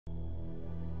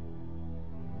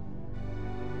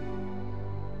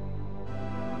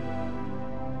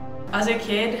As a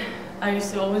kid, I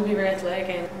used to always be very athletic,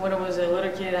 and when I was a little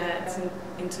kid, I had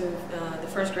into the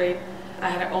first grade, I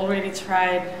had already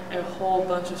tried a whole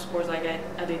bunch of sports. Like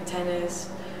I did tennis,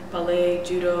 ballet,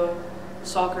 judo,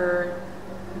 soccer,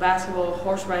 basketball,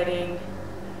 horse riding.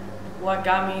 What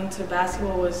got me into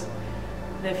basketball was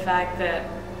the fact that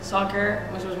soccer,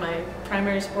 which was my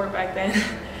primary sport back then,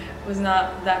 was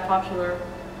not that popular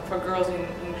for girls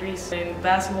in Greece. And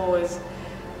basketball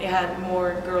it had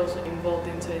more girls involved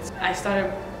into it. I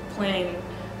started playing,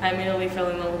 I immediately fell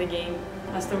in love with the game.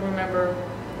 I still remember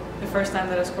the first time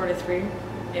that I scored a 3.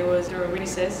 It was during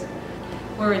recess.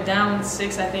 We were down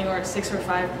 6, I think, or 6 or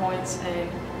 5 points, and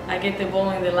I get the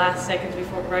ball in the last seconds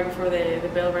right before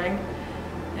the bell rang,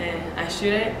 and I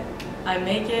shoot it, I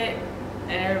make it,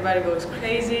 and everybody goes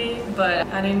crazy, but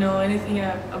I didn't know anything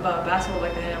about basketball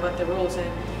back then, about the rules,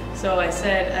 and so I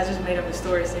just made up a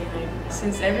story saying, like,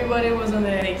 since everybody was on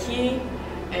the key,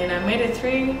 and I made a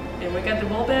 3, and we got the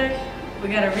ball back, we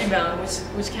got a rebound,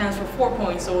 which counts for 4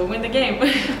 points, so we win the game.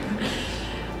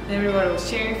 Everybody was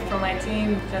cheering for my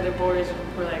team. The other boys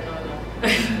were like, oh no,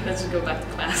 let's just go back to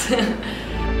class.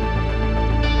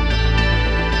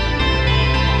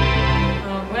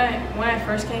 When I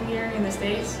first came here in the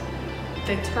States,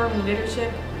 the term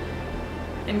leadership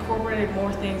incorporated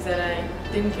more things that I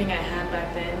didn't think I had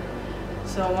back then.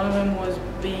 So one of them was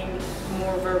being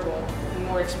more verbal,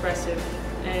 more expressive,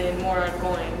 and more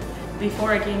outgoing.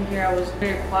 Before I came here, I was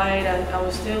very quiet. I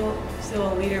was still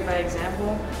a leader by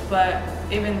example, but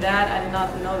even that, I did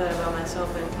not know that about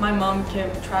myself. And my mom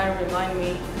kept trying to remind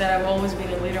me that I've always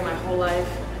been a leader my whole life.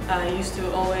 I used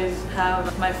to always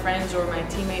have my friends or my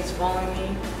teammates following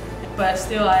me, but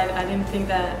still, I didn't think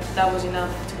that was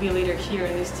enough to be a leader here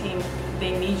in this team.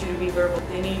 They need you to be verbal.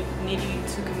 They need you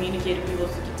to communicate to people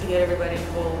to get everybody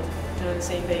involved, on the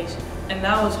same page. And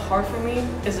that was hard for me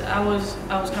because I was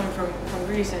coming from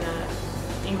Greece, and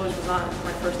English was not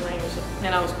my first language,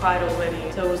 and I was quiet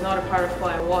already, so it was not a part of who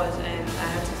I was, and I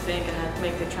had to think, I had to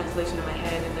make the translation in my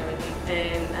head and everything,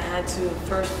 and I had to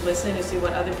first listen to see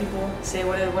what other people say,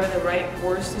 what are the right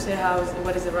words to say,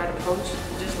 what is the right approach.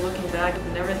 Just looking back,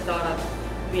 I never thought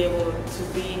I'd be able to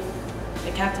be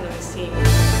the captain of this team.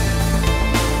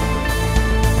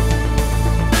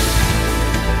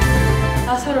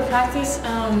 Outside of practice,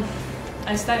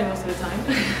 I study most of the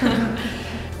time.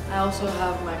 I also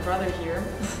have my brother here,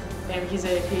 and he's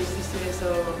a PhD student,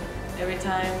 so every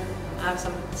time I have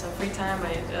some free time,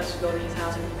 I just go to his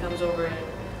house and he comes over and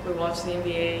we watch the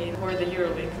NBA or the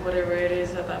EuroLeague, whatever it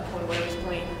is at that point, whatever he's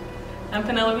playing. I'm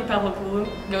Pinelopi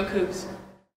Pavlopoulou, go Cougs!